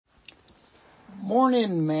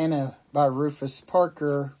Morning Manna by Rufus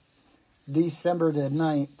Parker, December the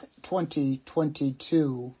 9th,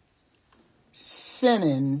 2022.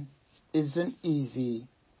 Sinning isn't easy.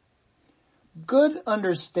 Good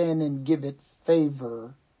understanding giveth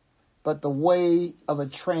favor, but the way of a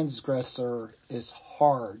transgressor is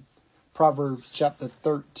hard. Proverbs chapter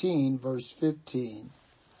 13, verse 15.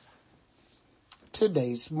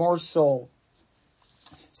 Today's morsel.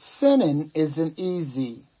 Sinning isn't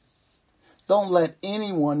easy. Don't let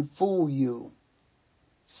anyone fool you.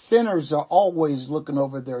 Sinners are always looking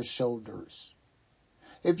over their shoulders.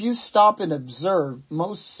 If you stop and observe,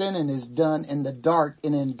 most sinning is done in the dark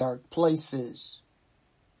and in dark places.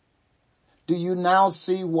 Do you now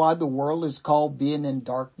see why the world is called being in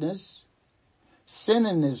darkness?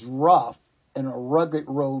 Sinning is rough and a rugged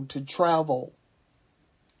road to travel.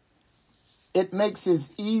 It makes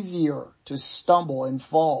it easier to stumble and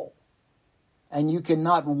fall, and you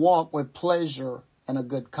cannot walk with pleasure and a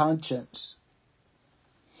good conscience.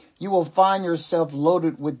 You will find yourself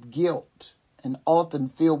loaded with guilt and often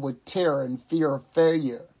filled with terror and fear of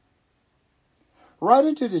failure.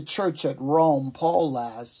 Writing to the church at Rome, Paul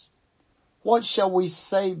asks, "What shall we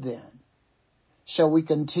say then? Shall we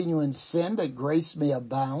continue in sin that grace may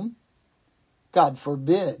abound? God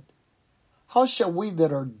forbid. How shall we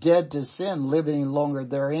that are dead to sin live any longer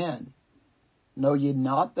therein? Know ye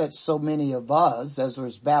not that so many of us, as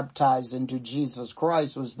was baptized into Jesus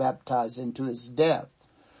Christ, was baptized into his death?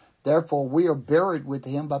 Therefore we are buried with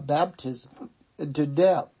him by baptism into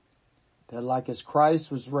death, that like as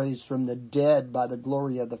Christ was raised from the dead by the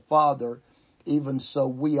glory of the Father, even so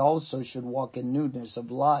we also should walk in newness of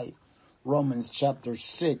life." Romans chapter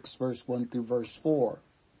 6, verse 1 through verse 4.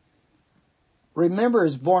 Remember,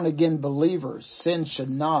 as born-again believers, sin should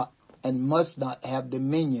not and must not have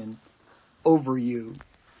dominion over you.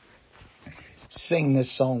 Sing this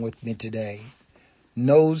song with me today.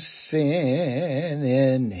 No sin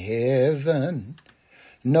in heaven,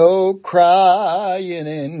 no crying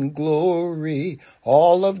in glory.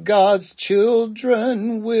 All of God's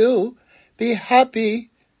children will be happy,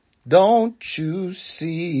 don't you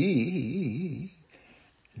see?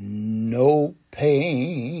 No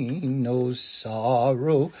pain, no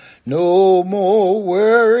sorrow, no more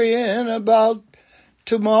worrying about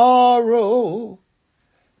tomorrow.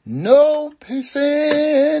 No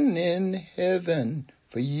sin in heaven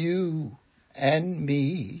for you and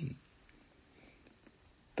me.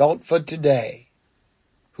 Thought for today.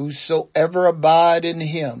 Whosoever abide in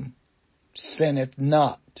him sinneth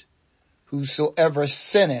not. Whosoever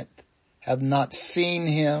sinneth have not seen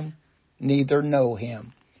him, neither know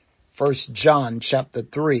him. 1 John chapter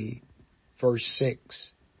 3, verse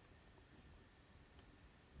 6.